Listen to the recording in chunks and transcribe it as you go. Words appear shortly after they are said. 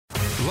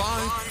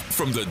Live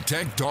from the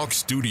Tech Talk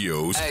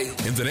studios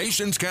in the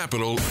nation's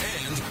capital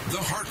and the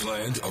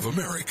heartland of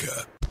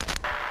America.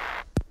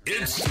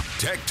 It's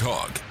Tech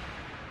Talk.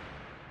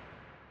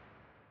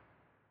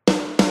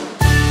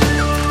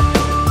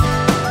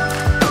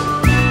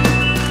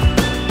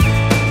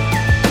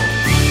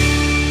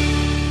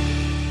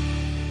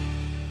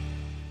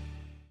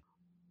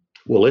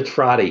 Well, it's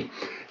Friday,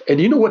 and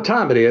you know what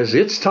time it is.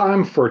 It's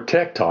time for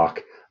Tech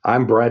Talk.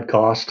 I'm Brad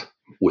Cost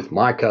with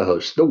my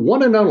co-host, the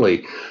one and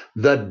only,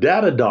 the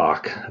Data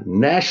Doc,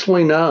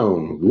 nationally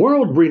known,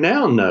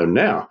 world-renowned known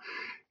now.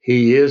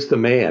 He is the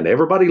man.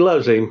 Everybody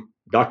loves him,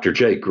 Dr.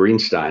 Jay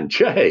Greenstein.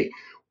 Jay,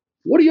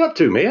 what are you up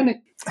to,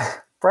 man?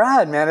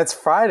 Brad, man, it's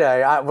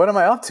Friday. What am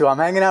I up to? I'm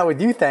hanging out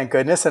with you, thank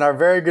goodness, and our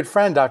very good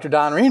friend, Dr.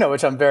 Don Reno,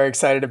 which I'm very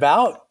excited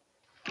about.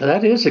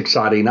 That is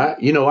exciting.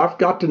 I've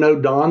got to know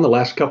Don the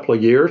last couple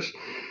of years.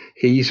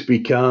 He's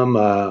become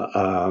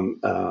a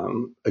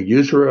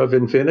user of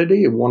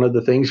Infinity. And one of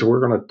the things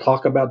we're going to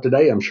talk about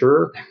today, I'm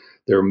sure,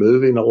 they're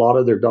moving a lot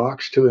of their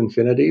docs to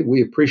Infinity.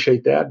 We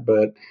appreciate that,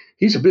 but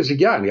he's a busy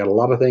guy and he got a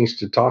lot of things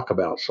to talk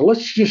about. So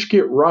let's just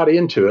get right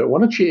into it. Why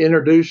don't you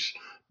introduce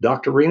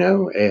Dr.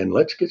 Reno and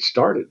let's get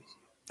started.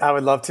 I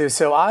would love to.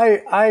 So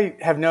I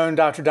have known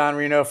Dr. Don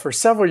Reno for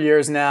several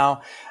years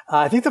now.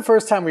 I think the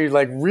first time we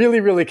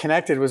really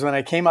connected was when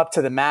I came up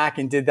to the MAC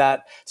and did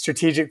that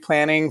strategic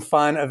planning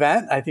fun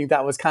event. I think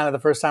that was kind of the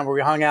first time where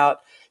we hung out,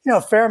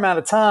 a fair amount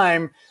of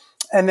time.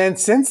 And then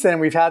since then,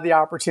 we've had the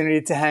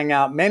opportunity to hang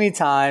out many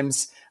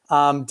times.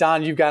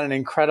 Don, you've got an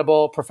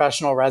incredible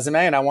professional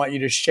resume, and I want you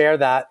to share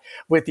that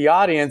with the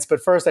audience.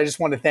 But first, I just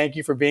want to thank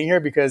you for being here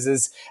because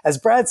as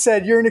Brad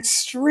said, you're an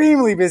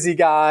extremely busy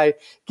guy,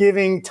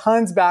 giving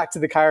tons back to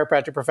the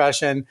chiropractic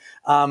profession,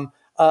 an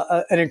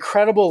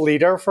incredible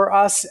leader for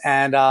us,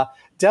 and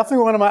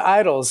definitely one of my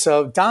idols.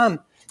 So Don,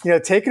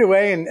 take it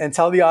away and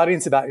tell the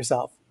audience about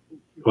yourself.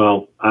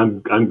 Well,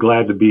 I'm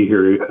glad to be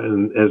here.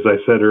 And as I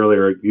said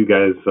earlier, you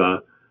guys,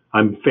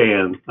 I'm a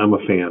fan.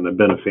 I've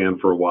been a fan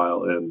for a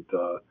while, and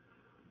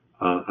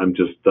I'm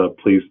just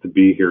pleased to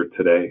be here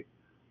today.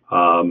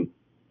 A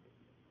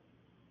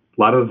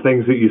lot of the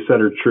things that you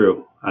said are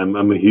true. I'm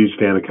a huge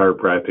fan of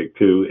chiropractic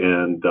too,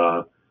 and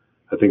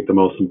I think the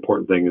most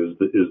important thing is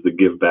the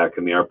give back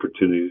and the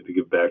opportunity to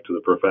give back to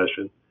the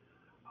profession.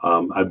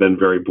 I've been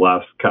very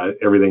blessed.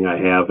 Everything I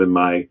have in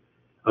my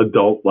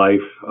adult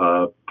life,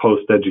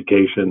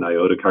 post-education, I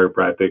owe to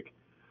chiropractic.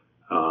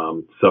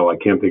 So I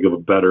can't think of a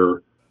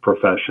better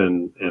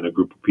profession and a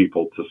group of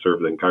people to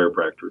serve than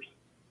chiropractors.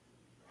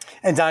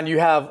 And Don, you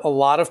have a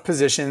lot of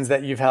positions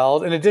that you've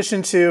held in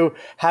addition to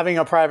having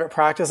a private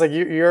practice.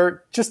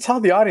 You're just tell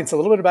the audience a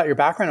little bit about your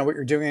background and what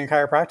you're doing in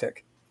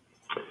chiropractic.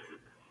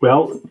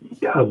 Well,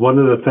 one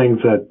of the things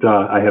that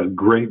I had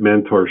great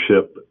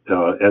mentorship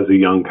as a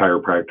young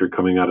chiropractor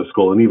coming out of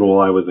school, and even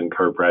while I was in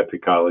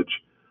chiropractic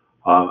college,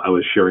 I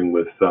was sharing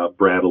with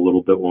Brad a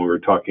little bit when we were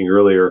talking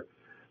earlier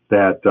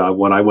that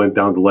when I went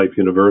down to Life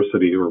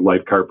University or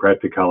Life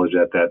Chiropractic College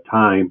at that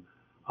time,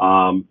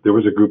 there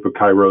was a group of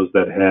chiros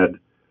that had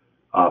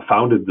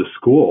founded the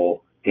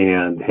school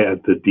and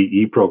had the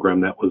DE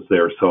program that was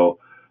there. So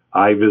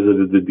I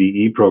visited the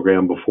DE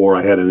program before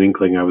I had an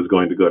inkling I was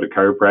going to go to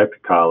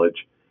chiropractic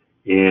college,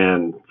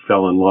 and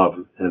fell in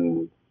love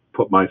and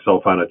put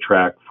myself on a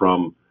track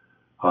from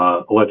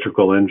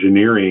electrical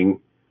engineering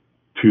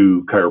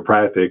to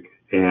chiropractic.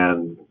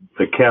 And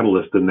the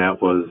catalyst in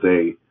that was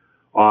a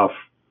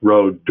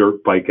off-road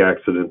dirt bike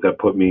accident that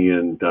put me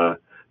in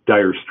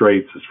dire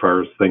straits as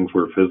far as things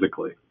were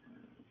physically.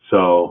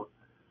 So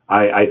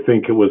I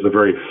think it was a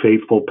very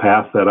faithful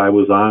path that I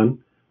was on.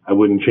 I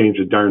wouldn't change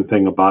a darn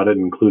thing about it,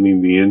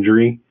 including the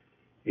injury.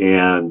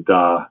 And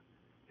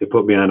it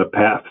put me on a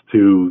path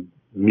to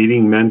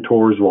meeting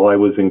mentors while I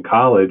was in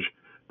college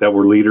that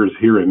were leaders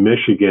here in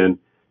Michigan.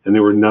 And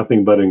they were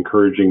nothing but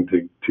encouraging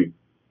to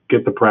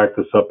get the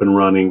practice up and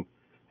running.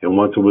 And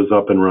once it was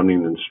up and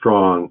running and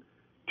strong,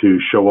 to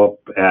show up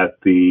at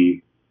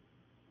the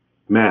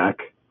MAC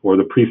or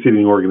the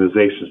preceding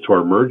organizations to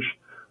our merge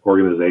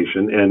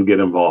organization and get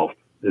involved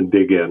and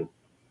dig in.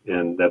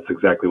 And that's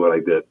exactly what I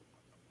did.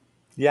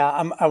 Yeah,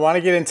 I want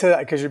to get into that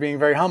because you're being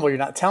very humble. You're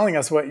not telling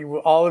us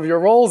all of your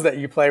roles that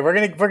you play. We're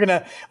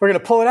gonna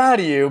pull it out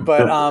of you.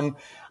 But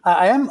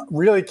I am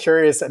really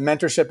curious that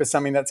mentorship is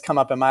something that's come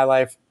up in my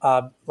life,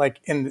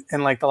 in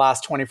the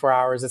last 24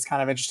 hours. It's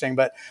kind of interesting.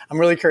 But I'm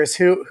really curious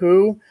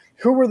who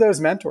were those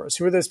mentors?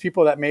 Who were those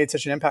people that made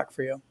such an impact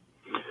for you?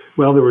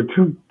 Well, there were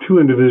two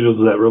individuals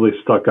that really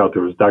stuck out.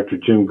 There was Dr.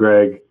 Jim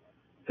Gregg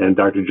and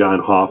Dr. John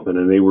Hoffman,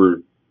 and they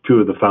were two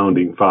of the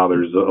founding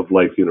fathers of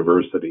Life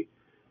University.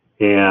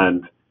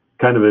 And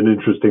kind of an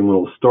interesting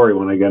little story,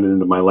 when I got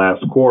into my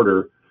last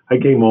quarter, I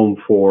came home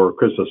for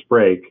Christmas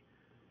break,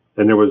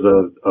 and there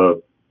was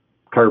a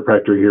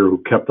chiropractor here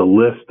who kept a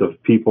list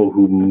of people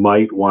who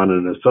might want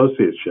an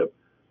associateship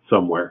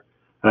somewhere.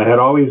 And I had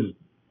always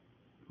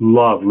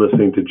loved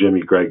listening to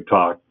Jimmy Gregg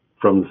talk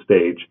from the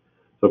stage.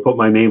 So I put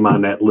my name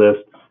on that list,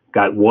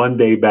 got one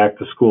day back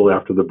to school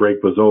after the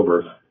break was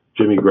over.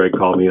 Jimmy Gregg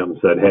called me up and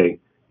said, "Hey,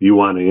 you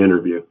want an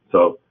interview?"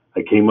 So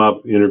I came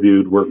up,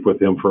 interviewed, worked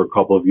with him for a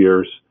couple of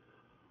years,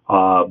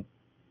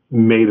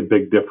 made a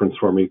big difference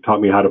for me,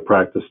 taught me how to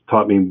practice,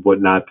 taught me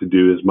what not to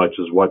do as much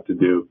as what to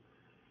do.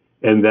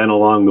 And then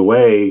along the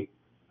way,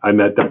 I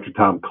met Dr.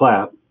 Tom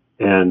Clapp,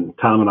 and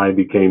Tom and I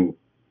became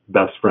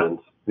best friends.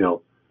 You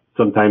know,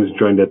 sometimes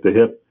joined at the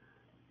hip,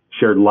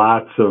 shared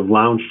lots of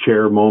lounge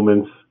chair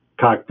moments,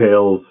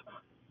 cocktails,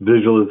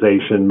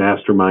 visualization,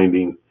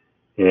 masterminding,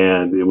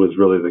 and it was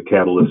really the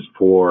catalyst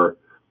for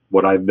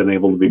what I've been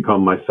able to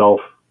become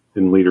myself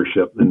in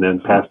leadership and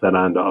then pass that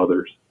on to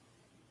others.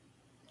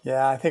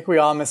 Yeah, I think we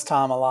all miss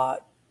Tom a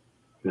lot.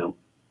 Yeah.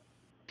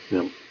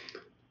 Yeah.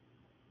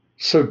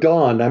 So,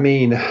 Don, I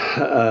mean,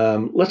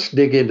 let's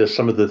dig into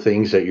some of the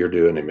things that you're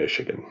doing in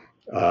Michigan.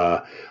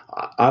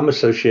 I'm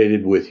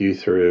associated with you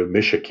through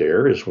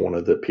MichiCare as one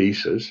of the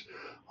pieces.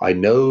 I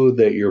know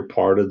that you're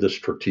part of the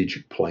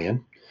strategic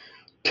plan.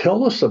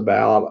 Tell us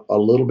about a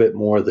little bit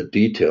more of the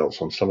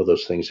details on some of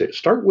those things.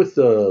 Start with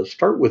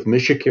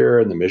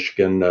MichiCare and the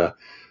Michigan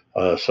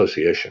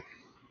Association.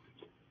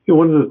 You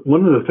know,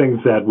 one of the things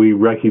that we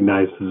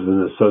recognized as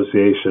an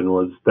association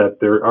was that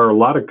there are a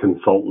lot of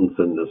consultants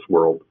in this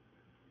world,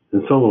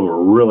 and some of them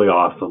are really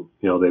awesome.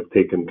 You know, they've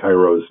taken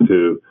Kairos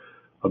to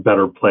a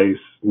better place,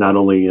 not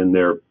only in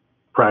their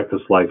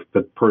practice life,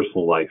 but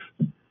personal life.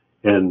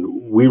 And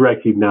we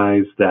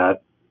recognize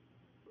that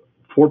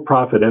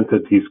for-profit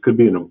entities could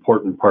be an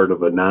important part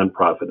of a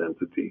nonprofit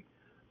entity.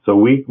 So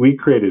we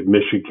created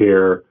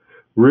MichiCare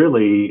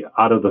really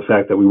out of the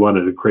fact that we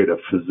wanted to create a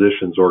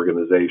physicians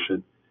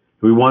organization.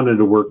 We wanted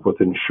to work with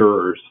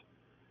insurers.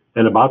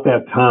 And about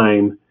that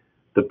time,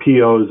 the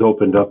POs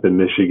opened up in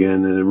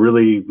Michigan, and it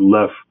really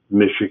left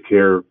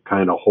MichiCare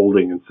kind of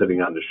holding and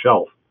sitting on the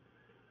shelf.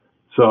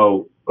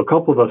 So a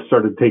couple of us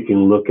started taking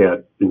a look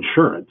at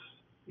insurance.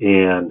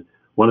 And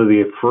one of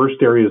the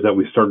first areas that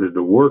we started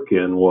to work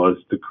in was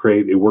to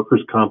create a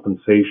workers'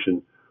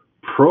 compensation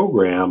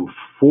program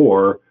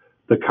for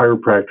the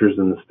chiropractors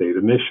in the state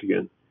of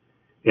Michigan.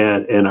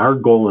 And our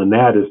goal in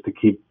that is to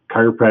keep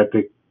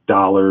chiropractic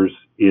dollars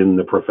in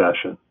the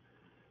profession.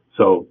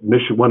 So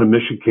one of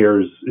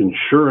MichiCare's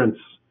insurance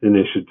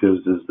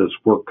initiatives is this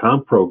work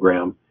comp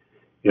program.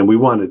 And we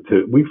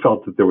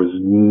felt that there was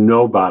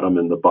no bottom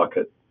in the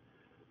bucket.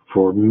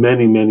 For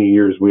many, many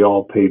years, we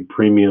all paid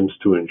premiums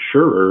to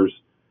insurers.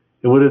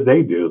 And what did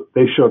they do?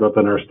 They showed up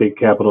in our state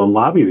capitol and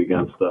lobbied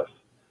against us.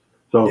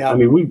 So, yeah. I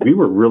mean, we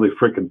were really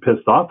freaking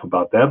pissed off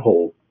about that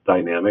whole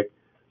dynamic.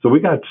 So we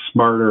got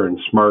smarter and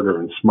smarter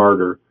and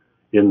smarter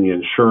in the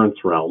insurance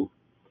realm.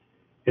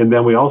 And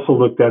then we also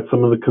looked at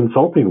some of the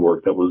consulting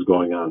work that was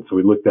going on. So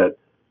we looked at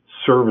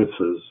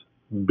services,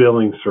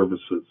 billing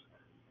services,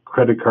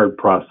 credit card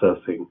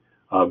processing,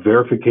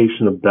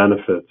 verification of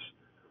benefits,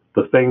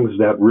 the things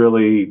that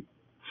really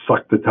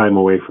suck the time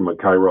away from a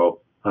chiro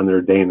on their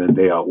day in and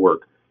day out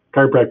work.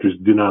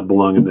 Chiropractors do not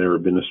belong in their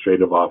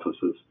administrative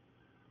offices.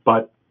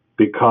 But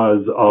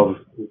because of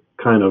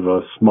kind of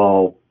a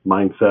small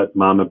mindset,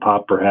 mom and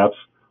pop perhaps,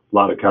 a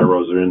lot of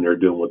chiros are in there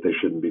doing what they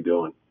shouldn't be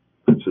doing.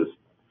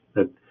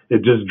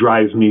 It just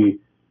drives me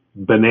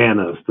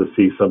bananas to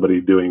see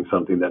somebody doing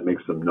something that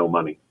makes them no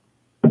money.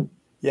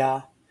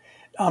 Yeah.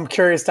 I'm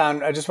curious,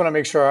 Don, I just want to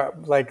make sure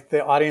like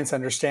the audience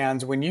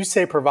understands, when you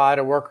say provide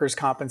a workers'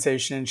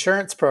 compensation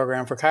insurance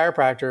program for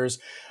chiropractors,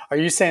 are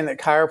you saying that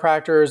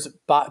chiropractors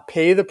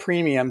pay the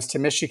premiums to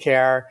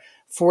MichiCare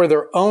for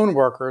their own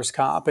workers'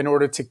 comp in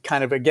order to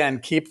kind of, again,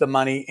 keep the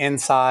money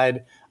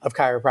inside of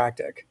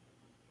chiropractic?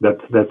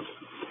 That's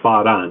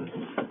spot on.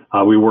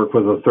 We work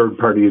with a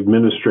third-party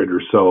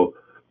administrator, so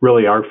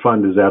really our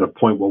fund is at a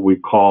point what we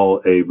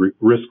call a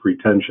risk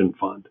retention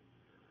fund.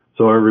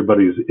 So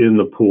everybody's in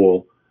the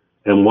pool.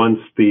 And once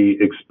the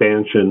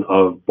expansion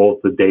of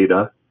both the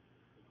data,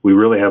 we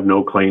really have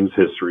no claims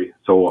history.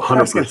 So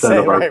 100%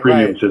 of our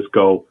premiums just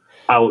go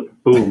out,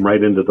 boom,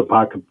 right into the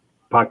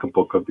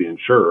pocketbook of the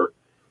insurer.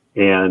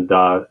 And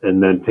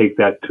then take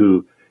that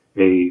to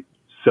a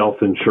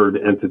self-insured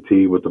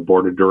entity with the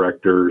board of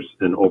directors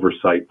and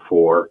oversight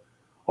for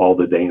all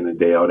the day in and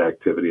day out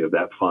activity of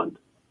that fund.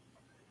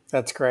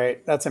 That's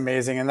great. That's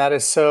amazing. And that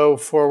is so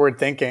forward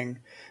thinking.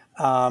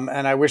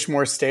 And I wish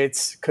more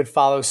states could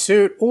follow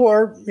suit,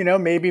 or,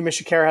 maybe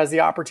MichiCare has the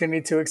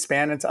opportunity to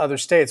expand into other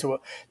states.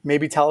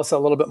 Maybe tell us a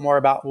little bit more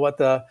about what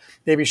the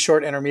maybe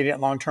short, intermediate,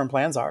 and long-term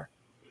plans are.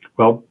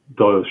 Well,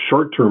 the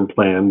short-term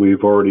plan,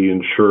 we've already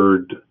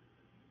insured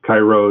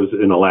chiros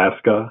in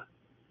Alaska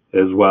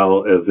as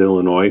well as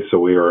Illinois. So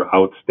we are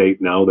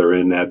outstate now. They're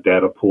in that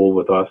data pool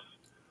with us.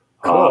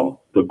 Cool.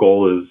 The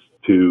goal is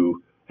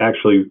to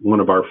actually,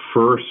 one of our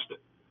first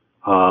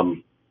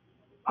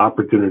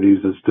opportunities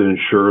is to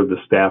ensure the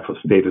staff of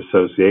state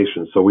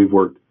associations. So we've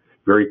worked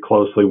very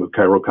closely with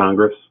Chiro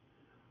Congress.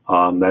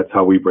 That's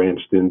how we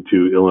branched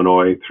into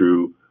Illinois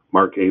through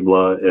Mark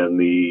Abla and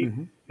the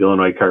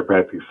Illinois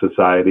Chiropractic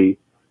Society.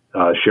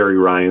 Sherry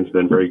Ryan's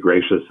been very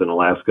gracious in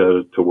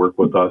Alaska to work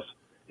with us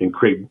and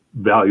create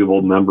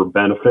valuable member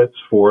benefits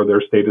for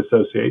their state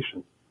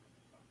association.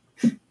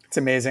 It's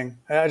amazing.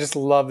 I just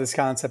love this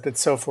concept.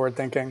 It's so forward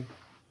thinking.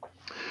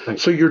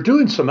 So you're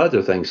doing some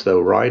other things, though,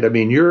 right? I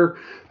mean, you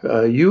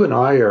and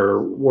I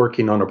are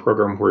working on a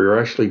program where you're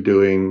actually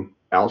doing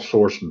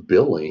outsourced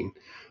billing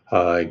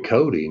and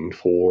coding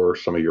for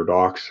some of your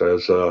docs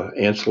as an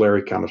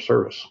ancillary kind of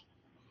service.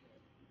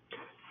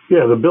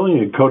 Yeah, the billing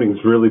and coding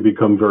has really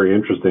become very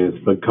interesting.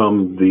 It's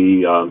become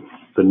the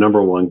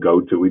number one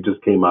go-to. We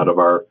just came out of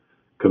our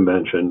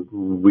convention.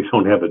 We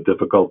don't have a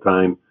difficult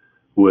time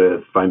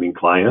with finding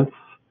clients.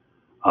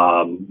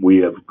 We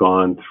have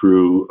gone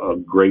through a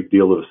great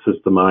deal of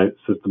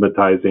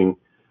systematizing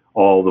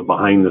all the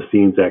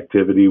behind-the-scenes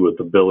activity with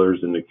the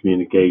billers and the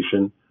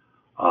communication.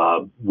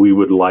 We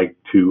would like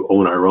to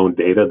own our own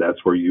data.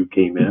 That's where you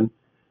came in.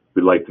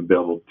 We'd like to be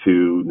able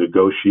to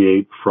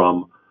negotiate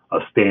from a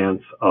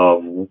stance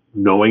of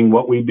knowing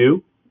what we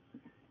do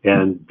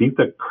and beat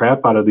the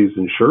crap out of these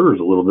insurers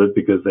a little bit,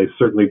 because they've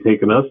certainly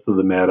taken us to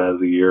the mat over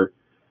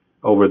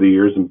the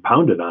years and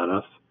pounded on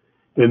us.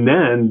 And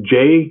then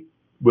Jay,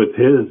 with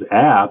his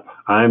app,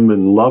 I'm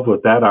in love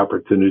with that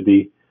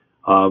opportunity.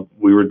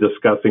 We were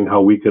discussing how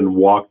we can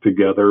walk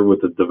together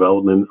with the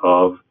development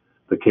of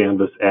the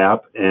Canvas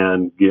app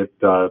and get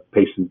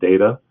patient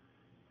data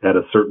at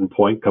a certain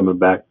point coming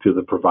back to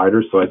the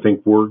provider. So I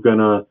think we're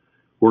gonna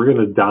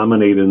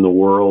dominate in the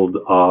world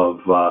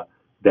of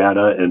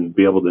data and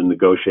be able to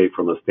negotiate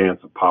from a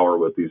stance of power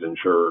with these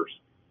insurers.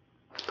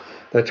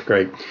 That's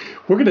great.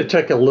 We're going to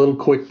take a little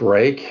quick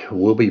break.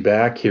 We'll be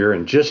back here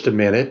in just a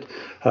minute.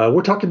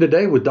 We're talking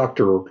today with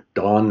Dr.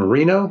 Don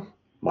Reno,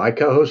 my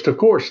co-host, of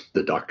course,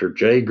 the Dr.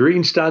 Jay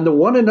Greenstein, the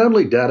one and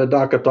only Data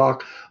Doc of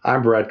Talk.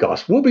 I'm Brad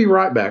Goss. We'll be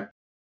right back.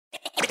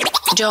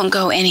 Don't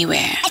go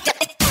anywhere.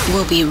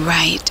 We'll be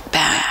right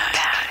back.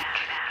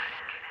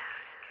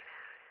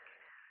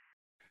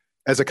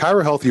 As a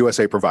ChiroHealth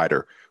USA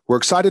provider, we're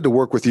excited to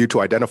work with you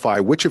to identify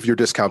which of your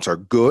discounts are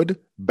good,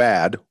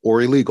 bad,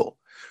 or illegal.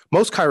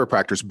 Most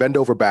chiropractors bend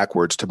over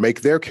backwards to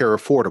make their care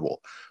affordable.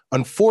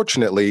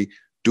 Unfortunately,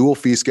 dual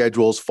fee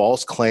schedules,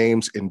 false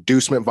claims,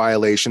 inducement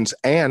violations,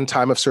 and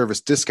time of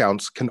service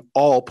discounts can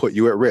all put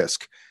you at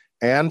risk.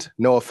 And,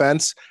 no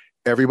offense,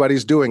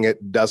 everybody's doing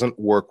it doesn't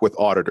work with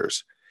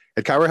auditors.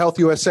 At ChiroHealth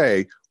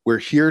USA, we're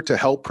here to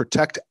help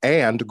protect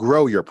and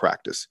grow your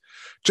practice.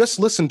 Just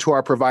listen to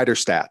our provider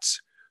stats.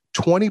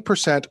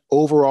 20%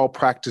 overall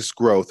practice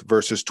growth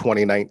versus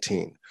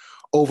 2019.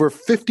 Over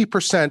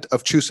 50%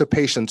 of CHUSA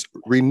patients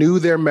renew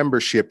their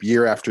membership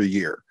year after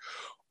year.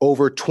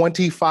 Over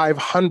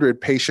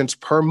 2,500 patients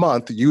per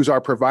month use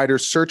our provider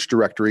search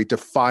directory to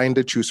find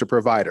a CHUSA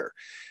provider.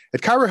 At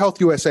ChiroHealth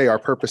USA, our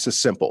purpose is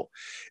simple.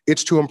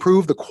 It's to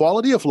improve the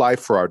quality of life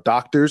for our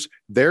doctors,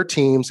 their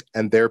teams,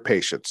 and their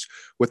patients.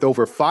 With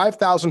over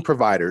 5,000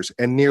 providers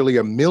and nearly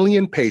 1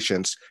 million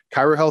patients,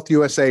 ChiroHealth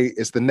USA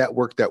is the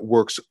network that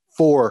works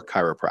for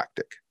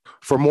chiropractic.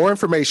 For more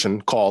information,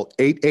 call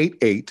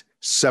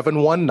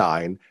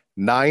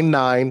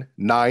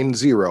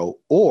 888-719-9990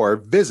 or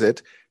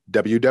visit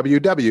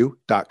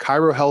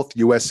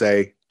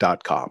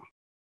www.chirohealthusa.com.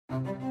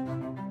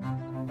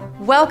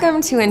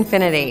 Welcome to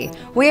Infinity.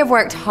 We have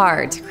worked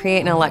hard to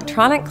create an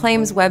electronic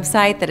claims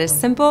website that is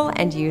simple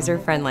and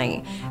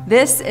user-friendly.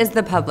 This is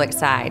the public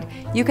side.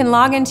 You can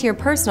log into your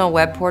personal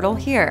web portal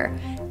here.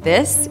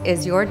 This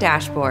is your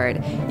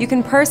dashboard. You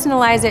can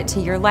personalize it to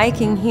your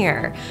liking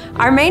here.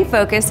 Our main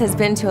focus has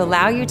been to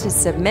allow you to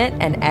submit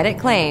and edit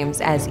claims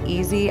as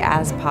easy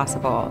as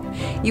possible.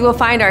 You will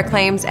find our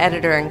claims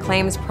editor and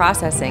claims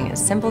processing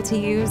is simple to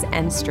use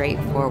and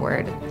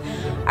straightforward.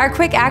 Our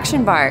quick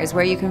action bar is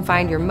where you can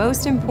find your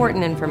most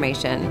important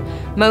information.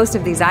 Most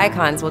of these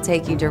icons will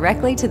take you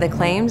directly to the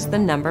claims the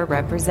number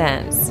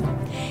represents.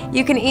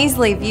 You can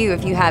easily view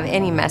if you have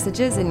any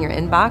messages in your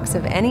inbox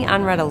of any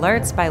unread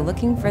alerts by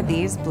looking for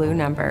these blue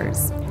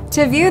numbers.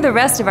 To view the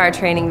rest of our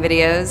training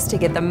videos to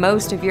get the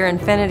most of your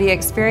Infinity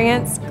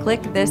experience,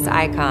 click this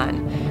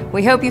icon.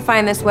 We hope you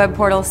find this web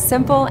portal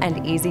simple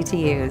and easy to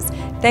use.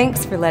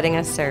 Thanks for letting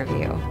us serve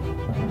you.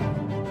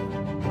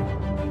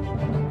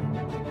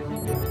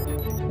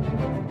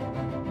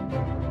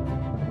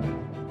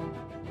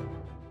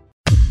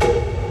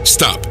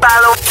 Stop.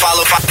 Follow.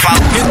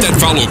 Hit that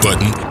follow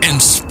button and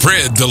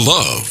spread the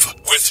love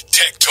with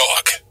Tech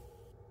Talk.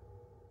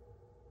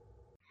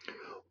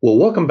 Well,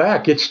 welcome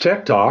back. It's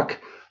Tech Talk.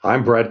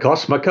 I'm Brad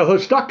Koss, my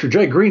co-host, Dr.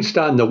 Jay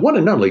Greenstein, the one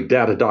and only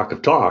Data Doc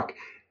of Talk.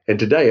 And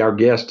today our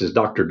guest is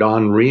Dr.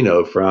 Don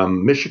Reno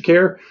from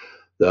MichiCare,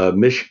 the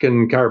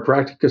Michigan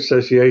Chiropractic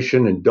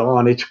Association. And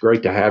Don, it's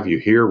great to have you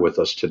here with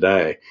us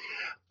today.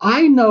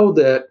 I know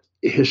that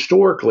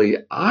historically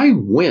I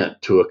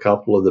went to a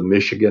couple of the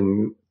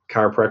Michigan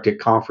chiropractic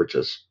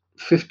conferences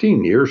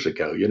 15 years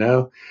ago.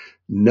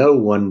 No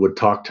one would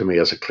talk to me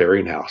as a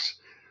clearinghouse.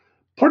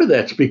 Part of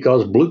that's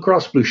because Blue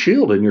Cross Blue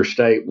Shield in your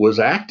state was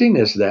acting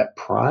as that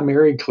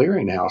primary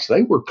clearinghouse.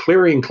 They were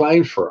clearing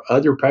claims for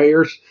other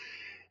payers.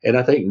 And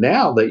I think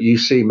now that you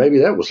see maybe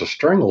that was a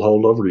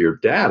stranglehold over your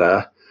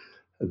data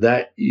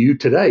that you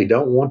today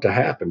don't want to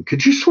happen.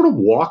 Could you sort of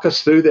walk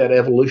us through that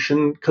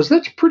evolution? Because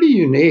that's pretty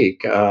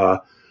unique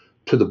to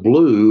the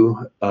blue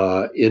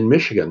in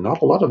Michigan.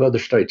 Not a lot of other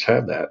states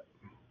have that.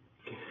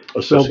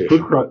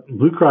 association? Well,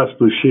 Blue Cross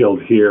Blue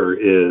Shield here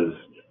is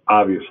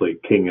obviously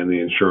king in the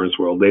insurance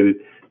world.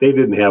 They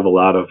didn't have a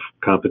lot of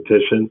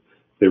competition.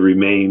 They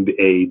remained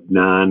a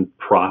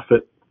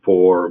non-profit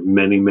for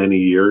many, many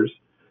years.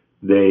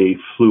 They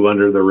flew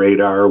under the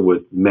radar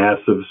with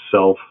massive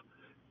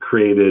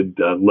self-created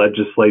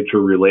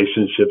legislature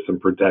relationships and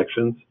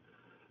protections.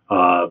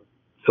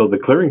 So the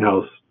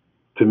clearinghouse,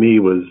 to me,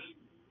 was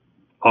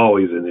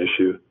always an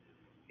issue.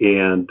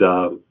 And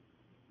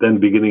then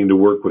beginning to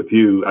work with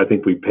you, I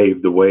think we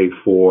paved the way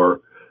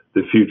for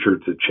the future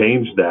to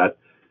change that.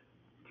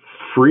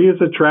 Free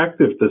is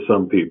attractive to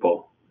some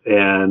people,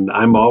 and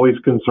I'm always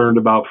concerned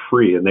about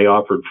free, and they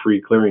offered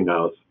free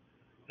clearinghouse,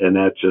 and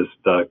that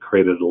just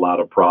created a lot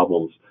of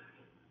problems.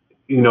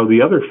 You know,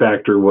 the other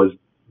factor was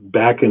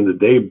back in the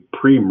day,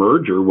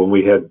 pre-merger, when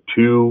we had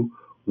two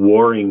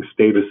warring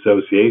state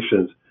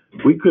associations,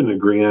 we couldn't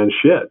agree on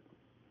shit.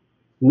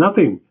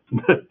 Nothing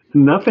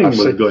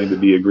was going to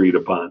be agreed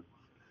upon.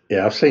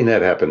 Yeah, I've seen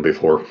that happen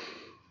before.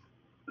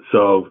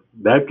 So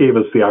that gave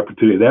us the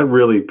opportunity. That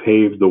really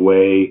paved the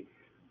way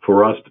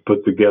for us to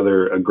put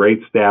together a great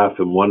staff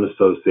in one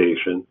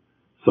association,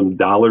 some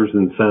dollars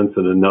and cents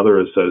in another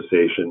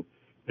association,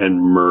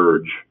 and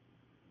merge,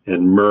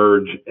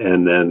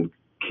 and then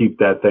keep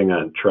that thing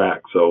on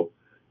track. So,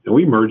 and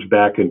we merged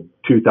back in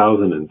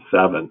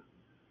 2007,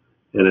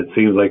 and it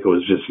seems like it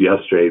was just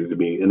yesterday to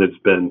me. And it's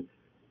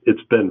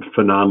been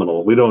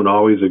phenomenal. We don't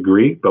always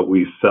agree, but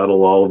we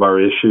settle all of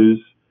our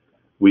issues.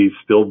 We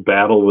still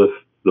battle with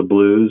the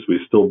Blues. We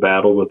still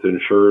battle with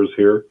insurers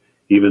here.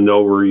 Even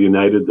though we're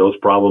united, those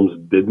problems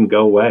didn't go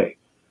away.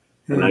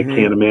 And I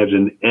can't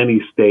imagine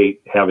any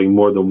state having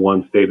more than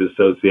one state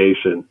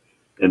association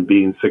and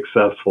being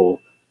successful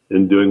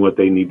in doing what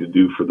they need to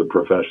do for the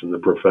profession. The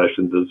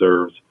profession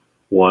deserves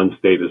one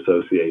state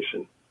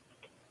association.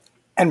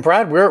 And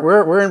Brad,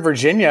 we're in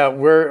Virginia.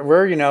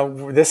 We're you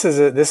know, this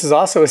is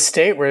also a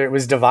state where it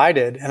was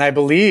divided, and I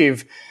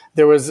believe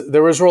there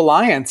was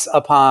reliance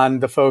upon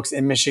the folks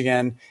in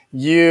Michigan,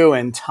 you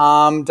and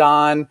Tom,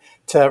 Don,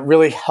 to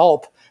really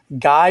help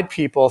guide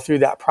people through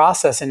that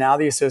process. And now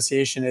the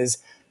association is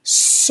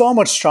so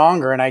much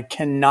stronger. And I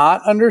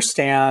cannot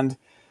understand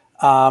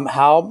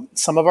how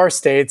some of our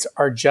states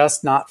are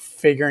just not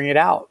figuring it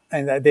out,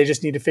 and they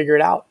just need to figure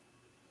it out.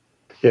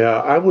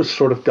 Yeah, I was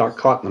sort of got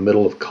caught in the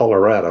middle of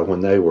Colorado when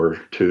they were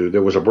two.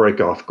 There was a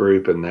breakoff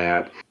group in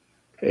that.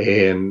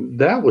 And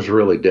that was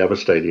really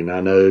devastating,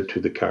 I know, to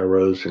the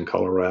chiros in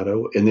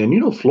Colorado. And then, you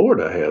know,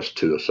 Florida has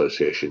two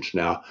associations.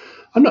 Now,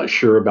 I'm not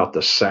sure about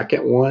the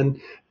second one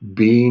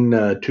being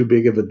too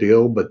big of a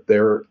deal, but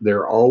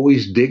they're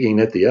always digging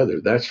at the other.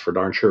 That's for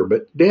darn sure.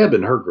 But Deb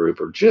and her group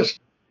are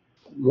just,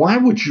 why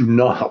would you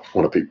not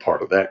want to be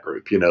part of that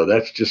group? You know,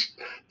 that's just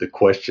the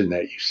question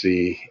that you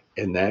see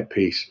in that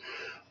piece.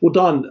 Well,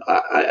 Don,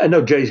 I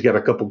know Jay's got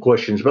a couple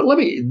questions, but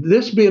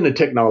this being a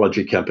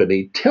technology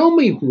company, tell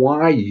me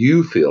why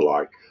you feel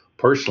like,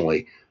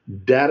 personally,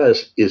 data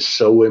is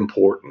so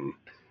important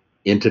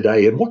in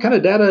today, and what kind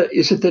of data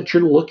is it that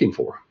you're looking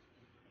for?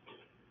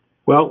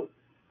 Well,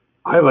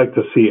 I like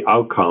to see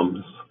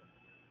outcomes.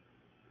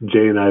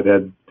 Jay and I have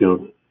had,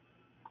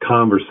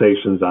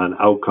 conversations on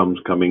outcomes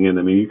coming in.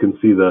 I mean, you can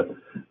see the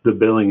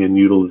billing and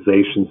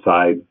utilization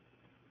side,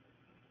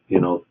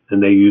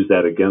 and they use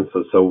that against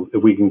us. So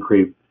if we can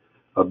create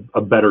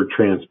a better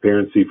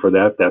transparency for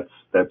that,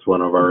 that's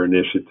one of our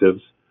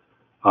initiatives.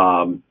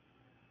 Gosh,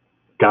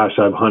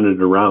 I've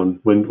hunted around.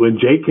 When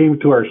Jay came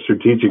to our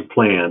strategic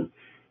plan,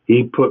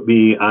 he put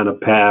me on a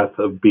path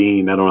of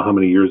being, I don't know how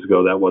many years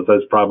ago that was. I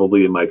was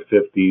probably in my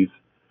 50s.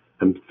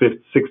 I'm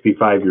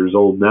 65 years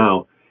old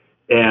now.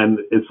 And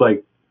it's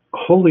like,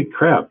 holy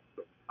crap,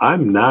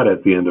 I'm not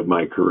at the end of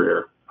my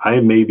career. I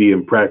may be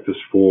in practice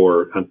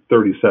for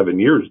 37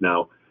 years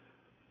now,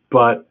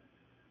 but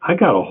I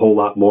got a whole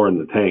lot more in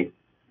the tank,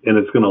 and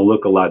it's going to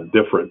look a lot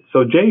different.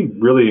 So Jay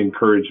really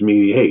encouraged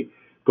me, hey,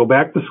 go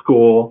back to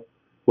school,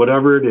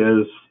 whatever it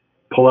is,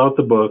 pull out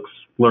the books,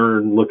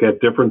 learn, look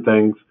at different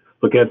things,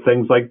 look at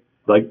things like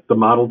the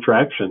model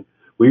traction.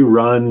 We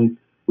run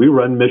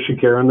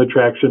MissionCare on the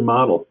traction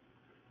model.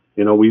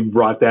 We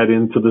brought that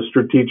into the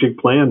strategic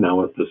plan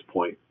now at this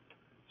point.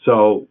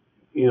 So,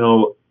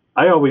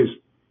 I always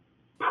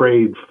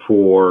prayed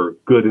for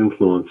good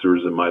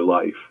influencers in my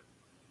life,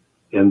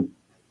 and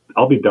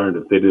I'll be darned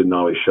if they didn't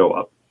always show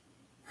up.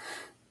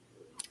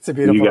 It's a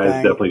beautiful thing. You guys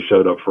thing. Definitely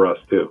showed up for us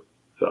too.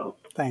 So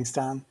thanks,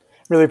 Don.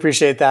 Really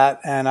appreciate that.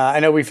 And I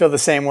know we feel the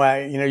same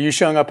way. You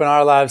showing up in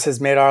our lives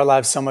has made our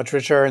lives so much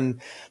richer and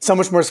so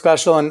much more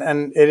special.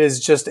 And it is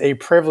just a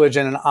privilege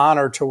and an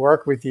honor to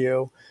work with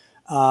you.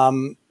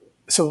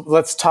 So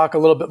let's talk a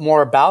little bit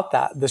more about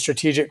that, the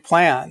strategic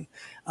plan.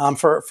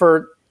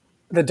 For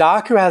the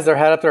doc who has their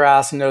head up their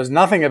ass and knows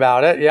nothing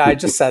about it, yeah, I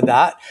just said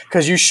that,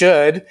 because you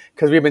should,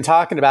 because we've been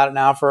talking about it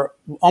now for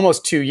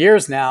almost 2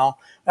 years now,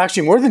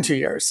 actually more than 2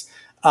 years.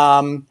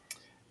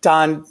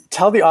 Don,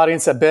 tell the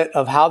audience a bit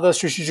of how the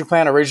strategic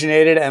plan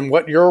originated and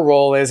what your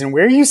role is and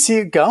where you see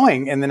it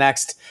going in the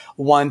next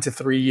 1 to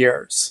 3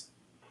 years.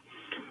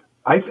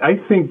 I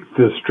think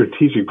the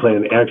strategic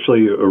plan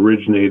actually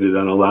originated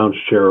on a lounge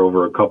chair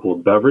over a couple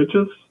of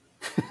beverages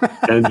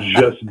and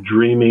just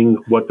dreaming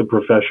what the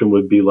profession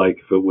would be like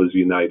if it was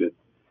united.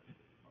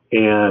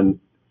 And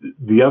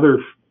the other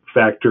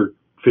factor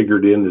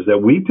figured in is that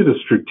we did a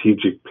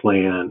strategic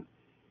plan,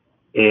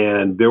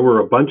 and there were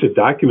a bunch of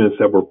documents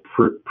that were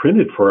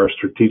printed for our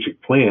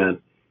strategic plan.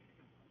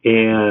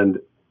 And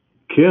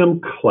Kim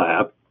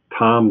Clapp,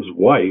 Tom's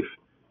wife,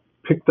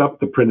 picked up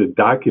the printed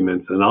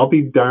documents, and I'll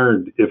be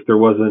darned if there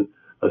wasn't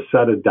a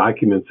set of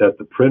documents at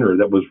the printer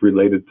that was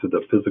related to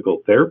the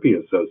Physical Therapy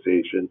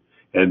Association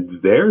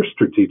and their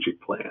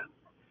strategic plan,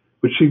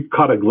 which she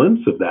caught a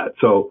glimpse of that.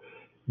 So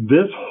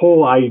this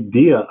whole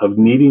idea of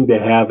needing to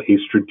have a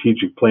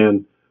strategic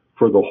plan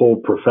for the whole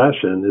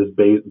profession has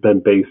been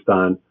based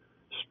on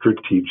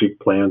strategic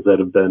plans that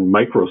have been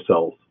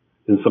microcells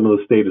in some of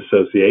the state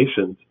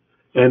associations,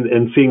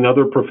 and seeing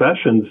other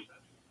professions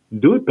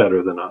do it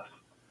better than us.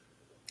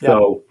 Yeah.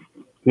 So,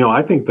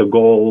 I think the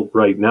goal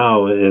right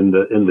now in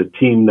the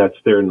team that's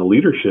there in the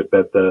leadership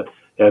at the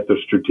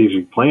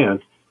strategic plan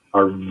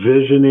are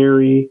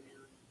visionary,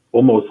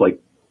 almost like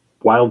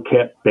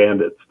wildcat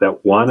bandits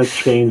that want to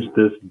change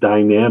this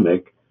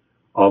dynamic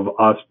of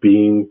us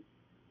being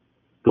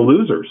the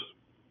losers.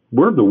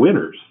 We're the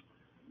winners.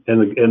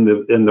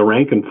 And the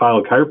rank and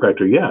file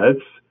chiropractor,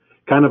 it's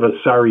kind of a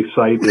sorry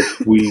sight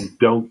if we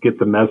don't get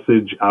the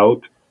message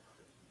out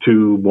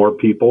to more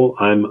people.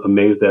 I'm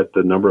amazed at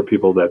the number of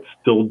people that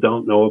still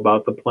don't know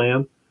about the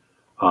plan.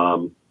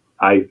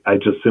 I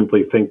just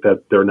simply think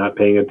that they're not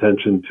paying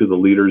attention to the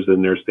leaders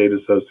in their state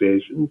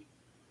associations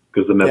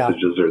because the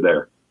messages are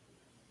there.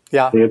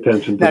 Yeah. Pay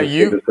attention to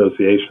state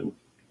associations.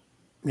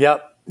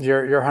 Yep.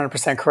 You're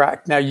 100%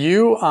 correct. Now,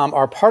 you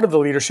are part of the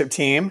leadership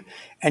team,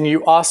 and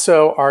you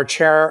also are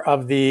chair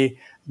of the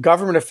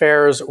Government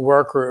Affairs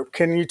Work Group.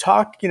 Can you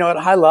talk, at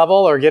a high level,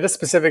 or get as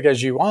specific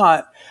as you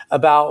want,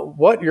 about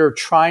what you're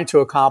trying to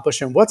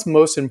accomplish and what's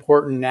most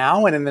important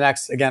now and in the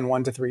next, again,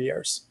 1 to 3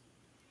 years?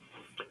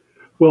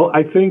 Well,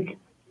 I think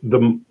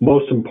the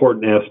most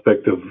important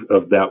aspect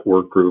of that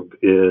work group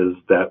is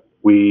that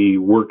we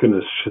work in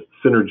a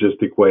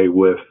synergistic way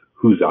with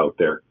who's out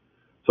there.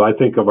 So I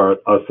think of us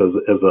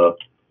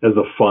as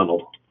a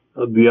funnel.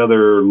 The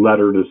other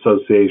lettered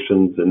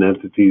associations and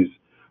entities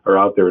are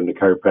out there in the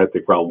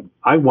chiropractic realm.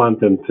 I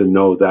want them to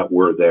know that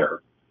we're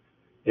there,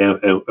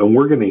 and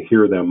we're going to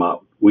hear them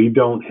out. We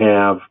don't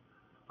have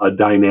a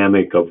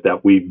dynamic of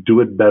that we do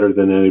it better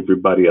than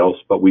everybody else,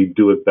 but we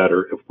do it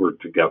better if we're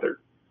together.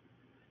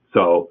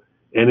 So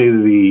any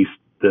of the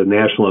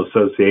national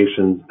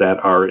associations that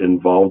are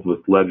involved with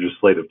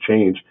legislative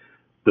change,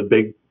 the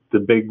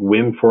big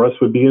win for us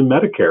would be in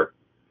Medicare.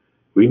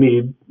 We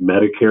need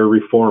Medicare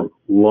reform,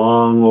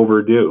 long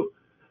overdue.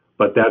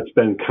 But that's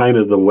been kind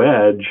of the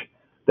wedge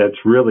that's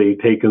really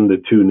taken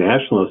the two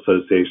national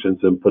associations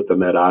and put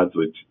them at odds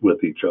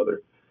with each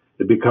other.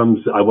 It becomes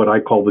what I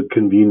call the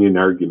convenient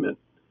argument.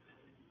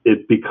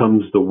 It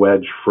becomes the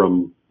wedge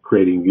from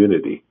creating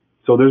unity.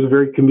 So there's a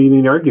very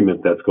convenient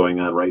argument that's going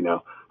on right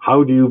now.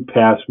 How do you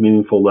pass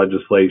meaningful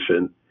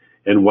legislation,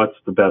 and what's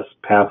the best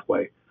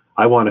pathway?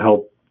 I want to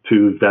help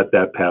to vet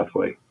that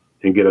pathway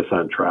and get us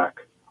on track.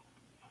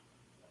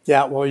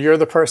 Yeah, well, you're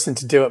the person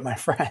to do it, my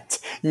friend.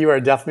 You are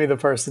definitely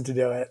the person to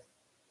do it.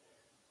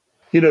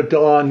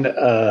 Don,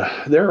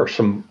 there's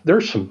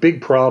some big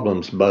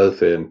problems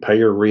both in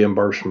payer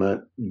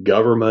reimbursement,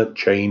 government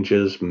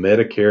changes,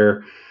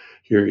 Medicare.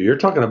 You're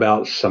talking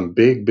about some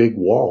big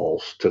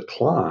walls to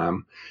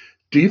climb.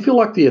 Do you feel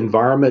like the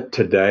environment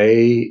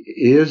today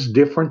is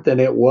different than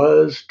it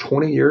was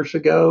 20 years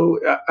ago?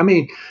 I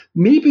mean,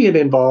 me being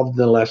involved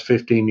in the last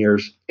 15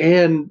 years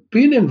and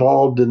being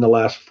involved in the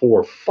last 4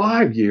 or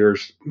 5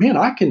 years, man,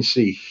 I can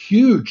see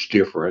huge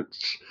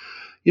difference.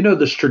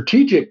 The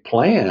strategic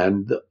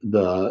plan,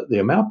 the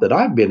amount that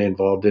I've been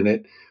involved in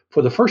it,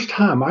 for the first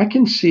time, I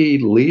can see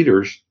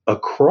leaders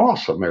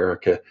across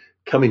America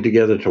coming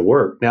together to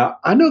work. Now,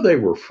 I know they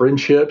were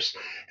friendships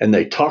and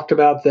they talked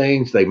about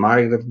things. They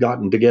might have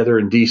gotten together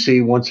in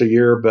DC once a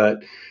year,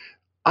 but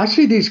I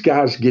see these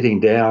guys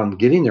getting down,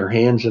 getting their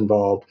hands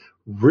involved,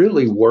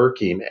 really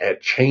working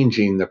at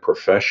changing the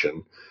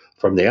profession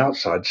from the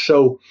outside.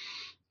 So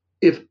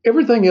if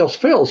everything else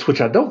fails, which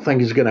I don't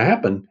think is going to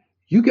happen,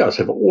 you guys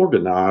have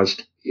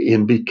organized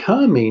in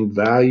becoming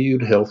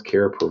valued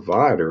healthcare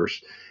providers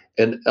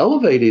and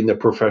elevating the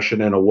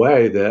profession in a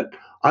way that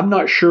I'm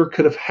not sure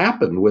could have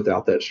happened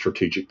without that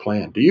strategic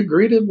plan. Do you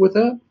agree with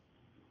that?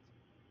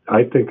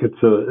 I think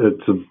it's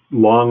a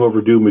long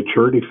overdue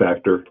maturity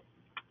factor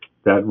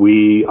that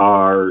we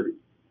are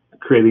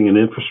creating an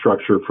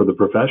infrastructure for the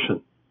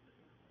profession.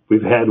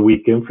 We've had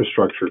weak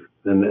infrastructure,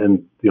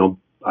 and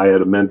I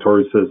had a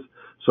mentor who says,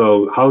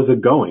 "So how's it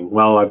going?"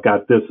 "Well, I've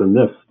got this and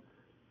this."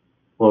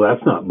 Well,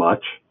 that's not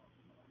much.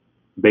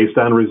 Based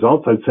on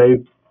results, I'd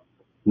say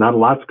not a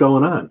lot's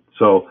going on.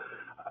 So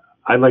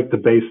I like to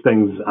base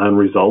things on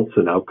results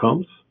and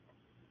outcomes.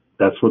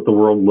 That's what the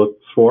world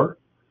looks for.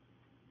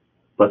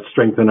 Let's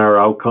strengthen our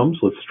outcomes.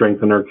 Let's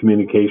strengthen our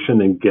communication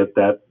and get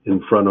that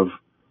in front of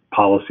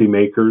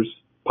policymakers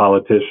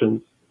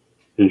politicians,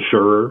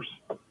 insurers,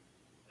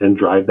 and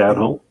drive that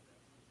home.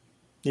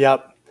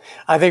 Yep.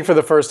 I think for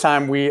the first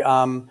time, we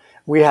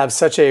have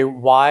such a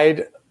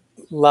wide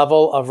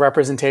level of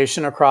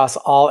representation across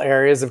all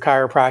areas of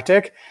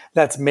chiropractic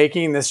that's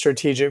making this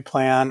strategic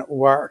plan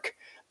work.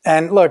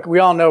 And look, we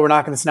all know we're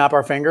not going to snap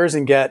our fingers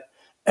and get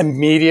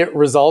immediate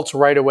results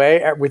right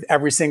away with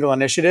every single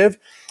initiative,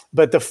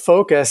 but the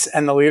focus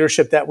and the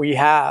leadership that we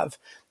have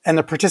and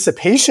the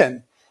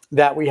participation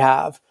that we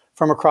have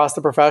from across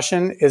the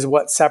profession is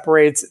what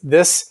separates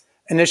this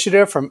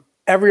initiative from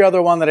every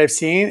other one that I've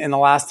seen in the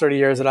last 30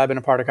 years that I've been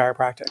a part of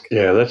chiropractic.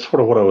 Yeah, that's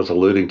sort of what I was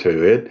alluding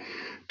to.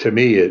 To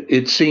me,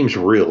 it seems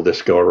real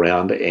this go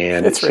around,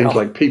 and it seems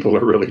like people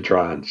are really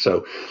trying.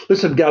 So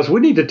listen, guys, we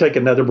need to take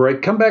another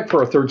break. Come back for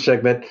our third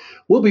segment.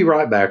 We'll be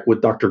right back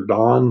with Dr.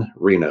 Don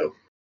Reno.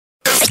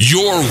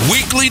 Your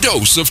weekly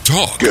dose of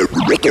talk. Get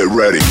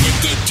ready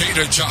with the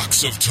Data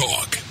Jocks of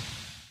Talk.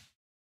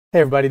 Hey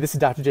everybody, this is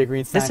Dr. Jay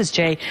Greenstein. This is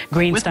Jay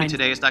Greenstein. With me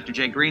today is Dr.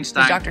 Jay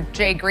Greenstein. Dr.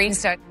 Jay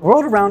Greenstein. The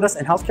world around us,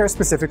 and healthcare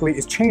specifically,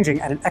 is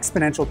changing at an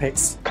exponential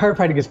pace.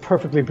 Chiropractic is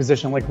perfectly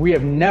positioned like we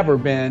have never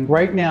been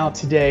right now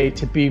today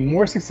to be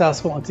more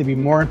successful and to be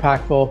more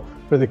impactful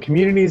for the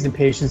communities and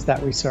patients that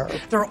we serve.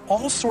 There are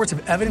all sorts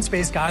of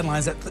evidence-based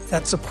guidelines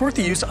that support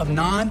the use of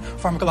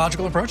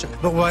non-pharmacological approaches.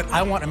 But what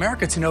I want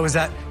America to know is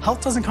that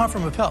health doesn't come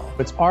from a pill.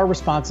 It's our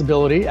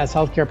responsibility as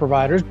healthcare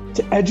providers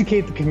to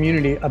educate the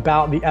community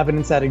about the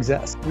evidence that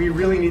exists. We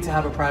really need to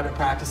have a private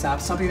practice app,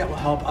 something that will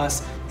help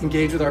us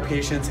engage with our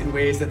patients in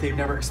ways that they've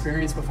never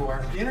experienced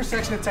before. The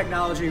intersection of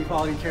technology and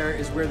quality care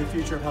is where the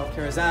future of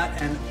healthcare is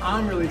at, and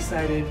I'm really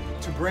excited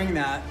to bring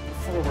that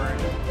forward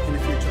in the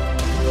future.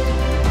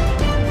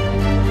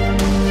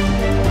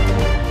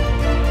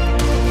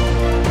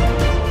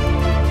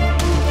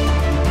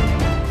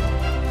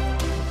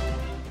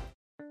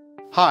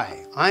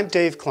 Hi, I'm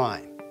Dave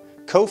Klein,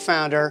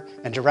 co-founder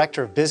and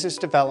director of business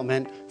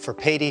development for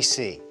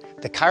PayDC,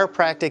 the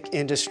chiropractic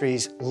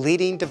industry's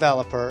leading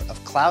developer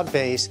of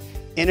cloud-based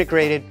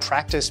integrated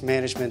practice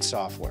management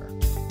software.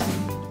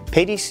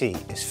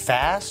 PayDC is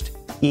fast,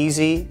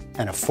 easy,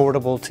 and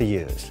affordable to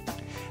use.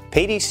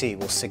 PayDC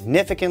will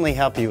significantly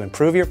help you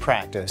improve your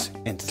practice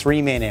in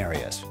three main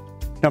areas.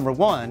 Number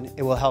one,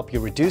 it will help you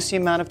reduce the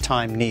amount of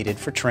time needed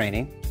for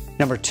training.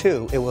 Number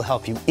two, it will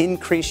help you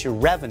increase your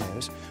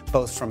revenues,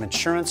 both from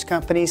insurance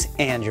companies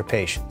and your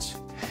patients.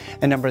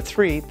 And number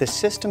three, the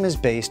system is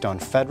based on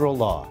federal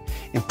law,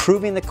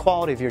 improving the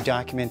quality of your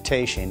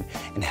documentation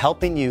and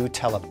helping you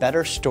tell a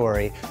better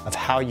story of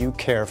how you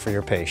care for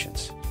your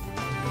patients.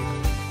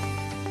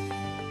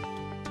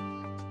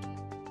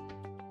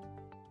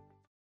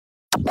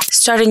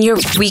 Starting your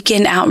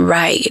weekend out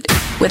right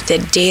with the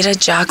Data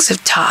Jocks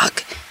of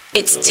Talk.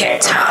 It's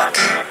TikTok.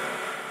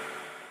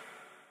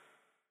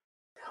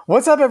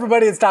 What's up,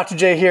 everybody? It's Dr.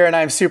 J here, and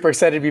I'm super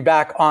excited to be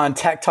back on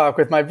Tech Talk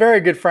with my very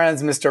good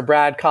friends, Mr.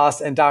 Brad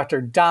Cost and Dr.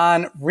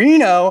 Don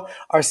Reno,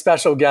 our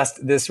special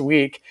guest this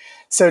week.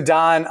 So,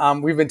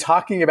 Don, we've been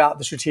talking about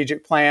the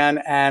strategic plan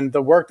and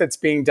the work that's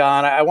being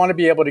done. I want to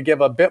be able to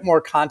give a bit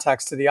more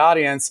context to the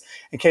audience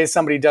in case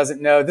somebody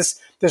doesn't know.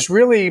 This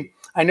really,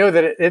 I know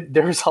that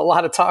there's a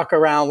lot of talk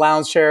around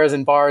lounge chairs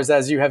and bars,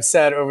 as you have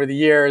said over the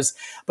years.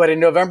 But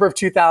in November of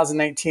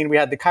 2019, we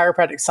had the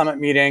Chiropractic Summit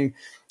meeting.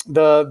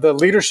 The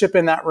leadership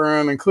in that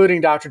room,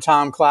 including Dr.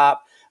 Tom Clapp,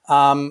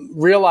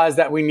 realized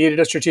that we needed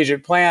a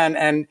strategic plan.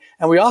 And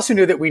we also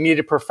knew that we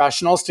needed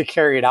professionals to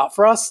carry it out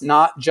for us,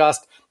 not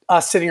just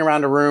us sitting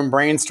around a room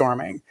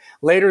brainstorming.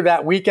 Later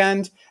that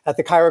weekend at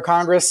the Chiro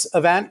Congress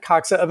event,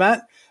 COXA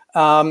event,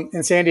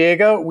 in San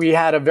Diego, we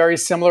had a very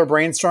similar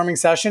brainstorming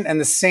session, and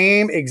the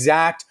same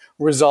exact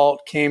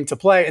result came to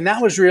play. And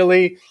that was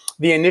really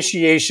the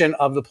initiation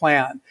of the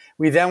plan.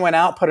 We then went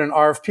out, put an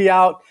RFP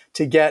out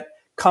to get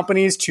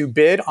companies to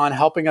bid on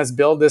helping us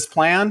build this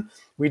plan.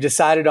 We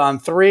decided on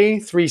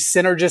three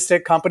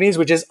synergistic companies,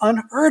 which is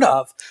unheard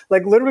of,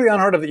 like literally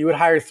unheard of that you would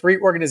hire three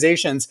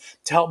organizations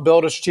to help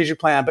build a strategic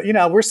plan. But,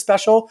 we're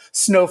special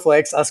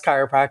snowflakes, us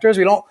chiropractors.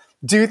 We don't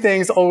do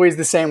things always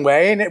the same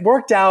way. And it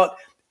worked out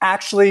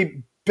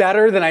actually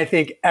better than I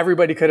think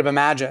everybody could have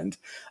imagined.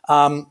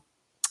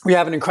 We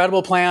have an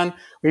incredible plan.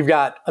 We've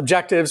got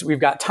objectives.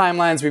 We've got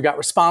timelines. We've got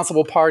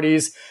responsible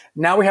parties.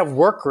 Now we have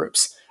work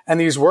groups. And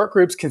these work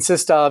groups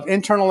consist of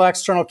internal and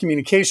external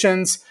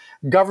communications,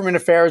 government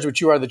affairs,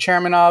 which you are the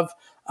chairman of,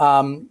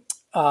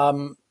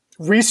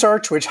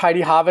 research, which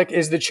Heidi Havik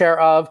is the chair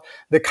of,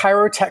 the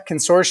ChiroTech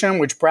Consortium,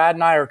 which Brad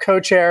and I are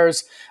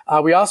co-chairs.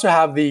 We also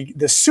have the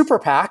Super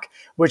PAC,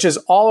 which is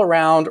all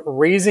around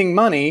raising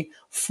money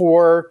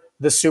for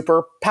the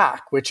Super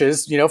PAC, which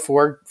is,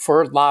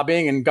 for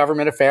lobbying and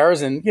government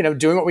affairs and,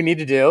 doing what we need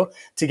to do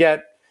to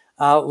get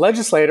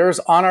legislators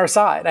on our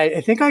side.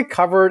 I think I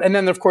covered, and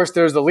then of course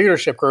there's the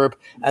leadership group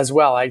as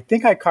well. I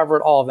think I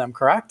covered all of them,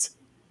 correct?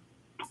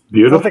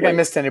 Beautiful. I don't think I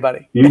missed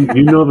anybody. You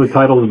know the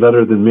titles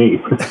better than me.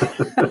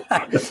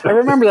 I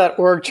remember that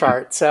org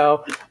chart.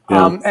 So,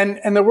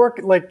 and the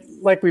work,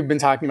 like we've been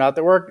talking about,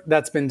 the work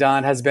that's been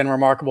done has been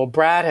remarkable.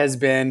 Brad has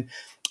been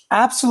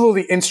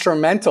absolutely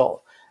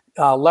instrumental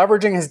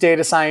leveraging his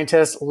data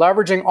scientists,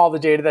 leveraging all the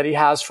data that he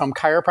has from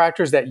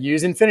chiropractors that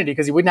use Infinity,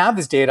 because he wouldn't have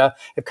this data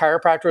if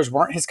chiropractors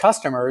weren't his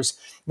customers.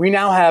 We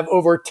now have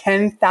over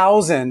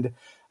 10,000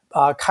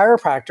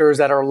 chiropractors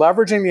that are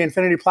leveraging the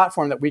Infinity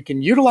platform that we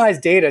can utilize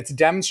data to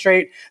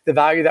demonstrate the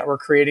value that we're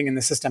creating in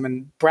the system.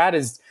 And Brad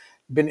has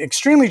been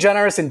extremely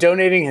generous in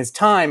donating his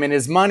time and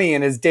his money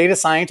and his data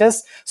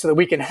scientists so that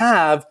we can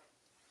have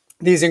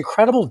these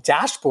incredible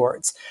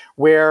dashboards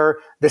where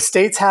the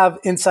states have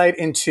insight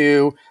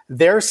into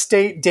their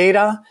state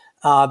data.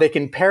 They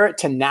can pair it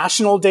to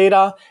national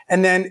data.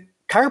 And then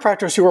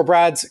chiropractors who are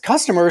Brad's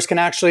customers can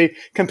actually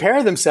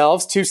compare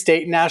themselves to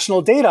state and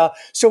national data.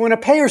 So when a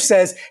payer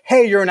says,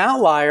 hey, you're an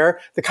outlier,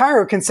 the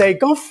chiro can say,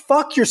 go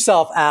fuck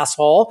yourself,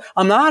 asshole.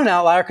 I'm not an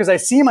outlier because I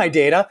see my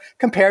data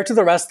compared to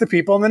the rest of the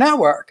people in the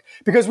network.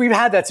 Because we've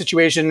had that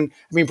situation.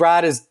 I mean,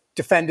 Brad has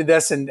defended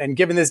this and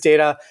given this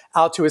data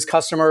out to his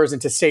customers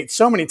and to states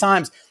so many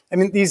times. I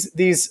mean,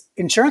 these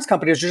insurance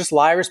companies are just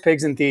liars,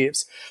 pigs, and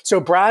thieves. So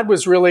Brad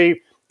was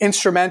really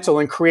instrumental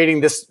in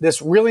creating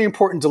this really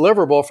important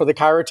deliverable for the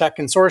ChiroTech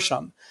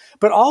Consortium.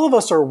 But all of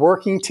us are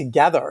working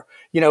together.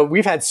 You know,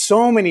 we've had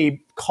so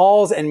many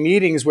calls and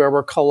meetings where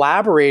we're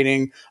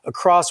collaborating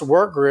across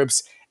work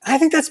groups. And I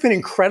think that's been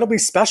incredibly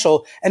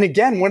special. And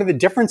again, one of the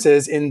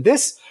differences in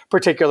this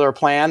particular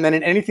plan than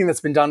in anything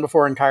that's been done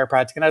before in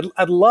chiropractic. And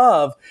I'd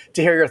love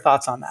to hear your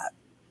thoughts on that.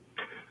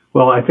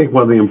 Well, I think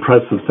one of the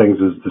impressive things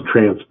is the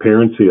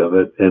transparency of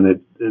it. And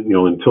it, you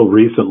know, until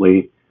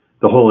recently,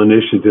 the whole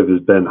initiative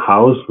has been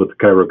housed with the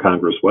Chiro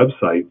Congress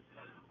website.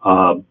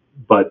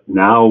 But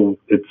now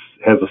it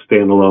has a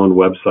standalone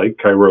website,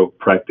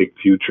 Chiropractic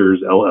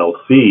Futures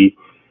LLC.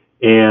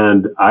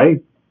 And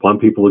I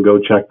want people to go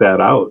check that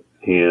out.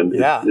 And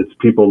it's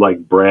people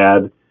like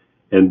Brad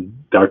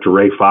and Dr.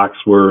 Ray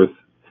Foxworth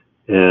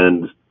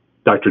and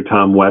Dr.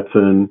 Tom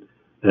Wetson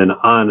and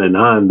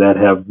on that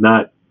have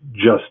not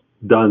just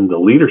done the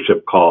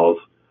leadership calls,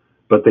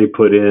 but they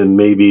put in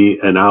maybe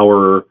an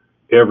hour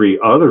every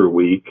other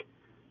week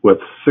with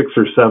 6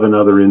 or 7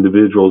 other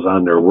individuals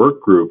on their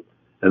work group.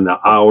 And the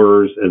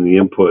hours and the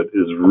input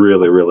is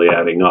really, really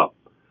adding up.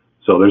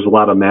 So there's a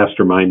lot of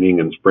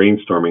masterminding and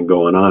brainstorming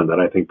going on that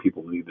I think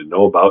people need to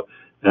know about.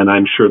 And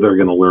I'm sure they're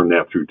going to learn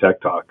that through Tech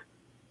Talk.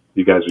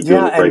 You guys are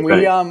doing a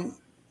great thing.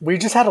 We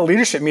just had a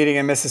leadership meeting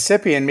in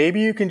Mississippi, and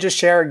maybe you can just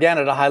share again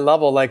at a high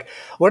level, like,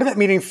 what did that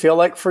meeting feel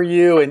like for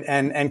you?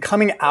 And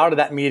coming out of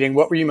that meeting,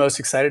 what were you most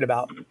excited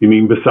about? You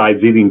mean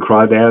besides eating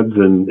crawdads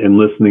and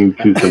listening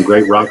to some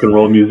great rock and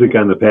roll music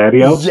on the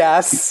patio?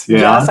 Yes. Yeah.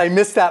 Yes. I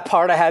missed that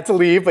part. I had to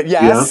leave, but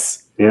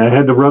yes. Yeah, I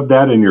had to rub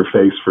that in your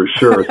face for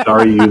sure.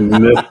 Sorry you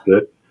missed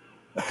it.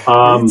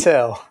 Me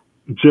too.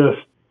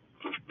 Just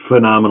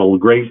phenomenal.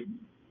 Great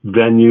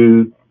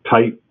venue,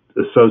 tight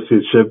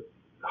associateship.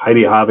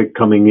 Heidi Havoc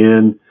coming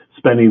in,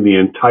 spending the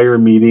entire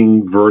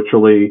meeting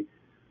virtually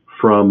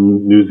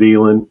from New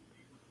Zealand.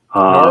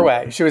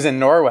 Norway. She was in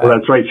Norway. Well,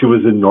 that's right. She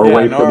was in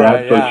Norway for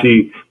that. So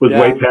she was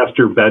way past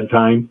her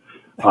bedtime.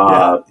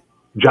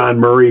 John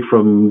Murray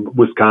from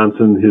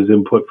Wisconsin, his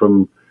input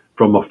from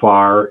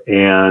afar,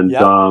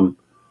 and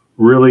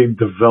really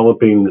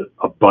developing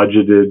a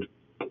budgeted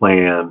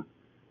plan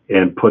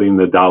and putting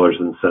the dollars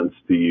and cents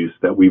to use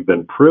that we've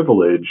been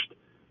privileged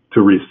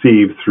to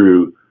receive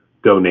through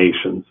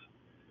donations.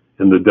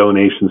 And the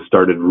donations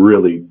started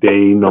really day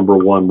number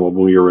 1 when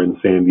we were in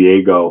San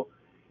Diego.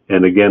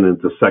 And again,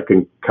 at the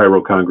second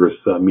Chiro Congress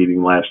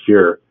meeting last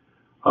year,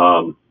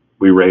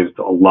 we raised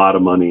a lot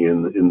of money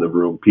in the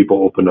room.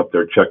 People opened up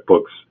their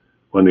checkbooks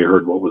when they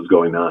heard what was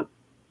going on.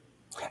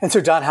 And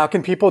so, Don, how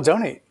can people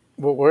donate?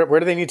 Where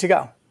do they need to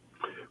go?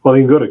 Well,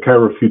 you can go to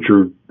Chiro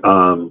Future,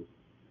 the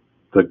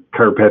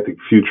Chiropractic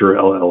Future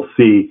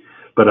LLC,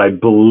 but I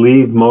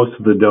believe most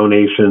of the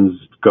donations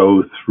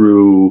go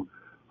through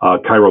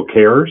Chiro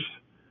Cares,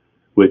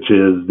 which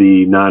is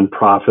the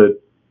nonprofit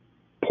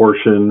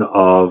portion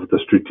of the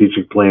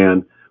strategic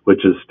plan,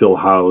 which is still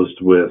housed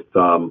with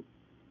Chiro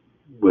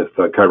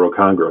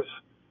Congress.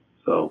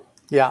 So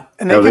yeah,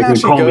 and they can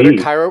actually go to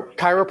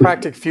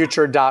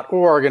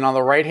chiropracticfuture.org, and on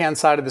the right-hand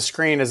side of the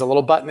screen is a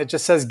little button that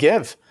just says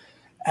Give.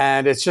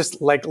 And it's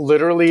just like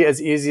literally as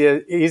easy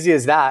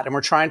as that. And we're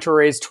trying to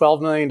raise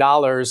 $12 million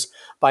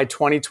by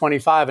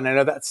 2025. And I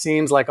know that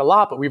seems like a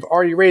lot, but we've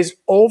already raised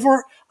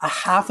over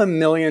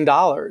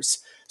 $500,000.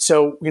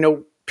 So, you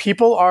know,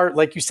 people are,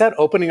 like you said,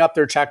 opening up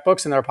their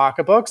checkbooks and their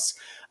pocketbooks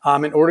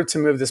in order to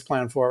move this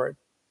plan forward.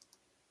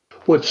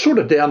 Well, it's sort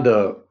of down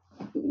to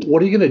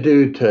what are you going to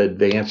do to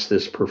advance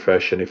this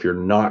profession if you're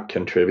not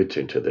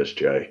contributing to this,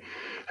 Jay?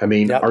 I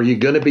mean, Are you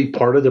going to be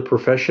part of the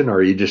profession, or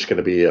are you just going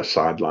to be a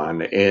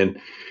sideline? And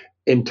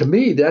to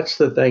me, that's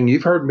the thing.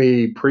 You've heard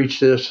me preach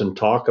this and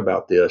talk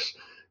about this.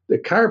 The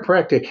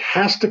chiropractic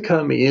has to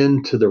come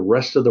into the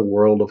rest of the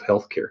world of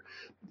healthcare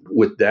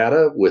with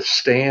data, with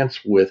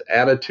stance, with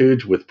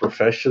attitudes, with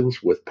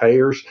professions, with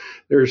payers.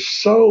 There's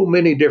so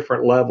many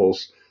different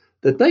levels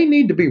that they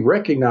need to be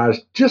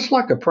recognized just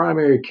like a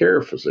primary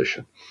care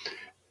physician.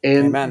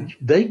 And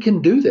They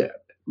can do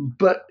that.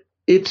 But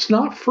it's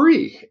not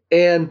free.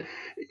 And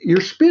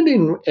you're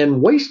spending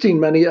and wasting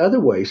money other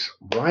ways.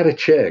 Write a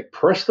check,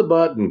 press the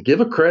button,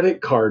 give a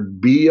credit card,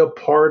 be a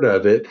part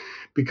of it,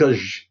 because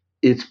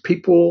it's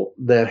people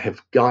that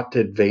have got to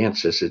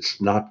advance this. It's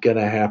not going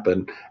to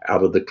happen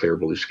out of the clear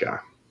blue sky.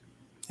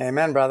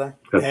 Amen, brother.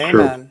 That's Amen.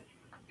 true.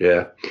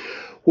 Yeah.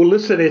 Well,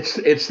 listen,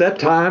 it's that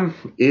time.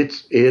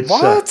 It's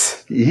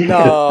what? Yeah,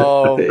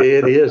 no,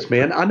 it is,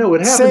 man. I know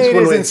it happens. Say it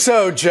when isn't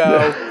so,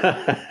 Joe.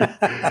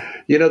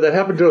 That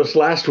happened to us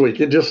last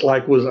week. It just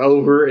was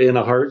over in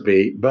a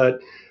heartbeat. But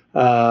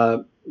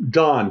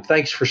Don,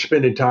 thanks for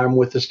spending time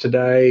with us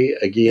today.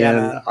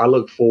 Again, I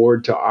look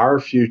forward to our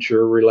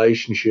future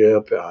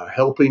relationship,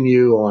 helping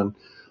you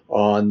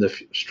on the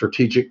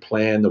strategic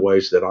plan, the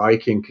ways that I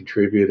can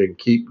contribute and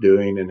keep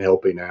doing and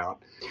helping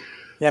out.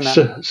 Yeah,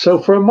 man. So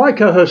from my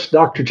co-host,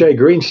 Dr. Jay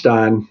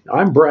Greenstein,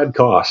 I'm Brad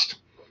Cost.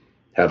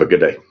 Have a good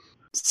day.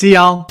 See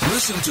y'all.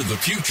 Listen to the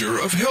future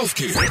of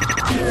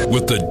healthcare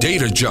with the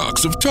Data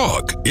Jocks of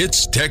Talk.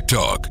 It's Tech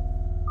Talk.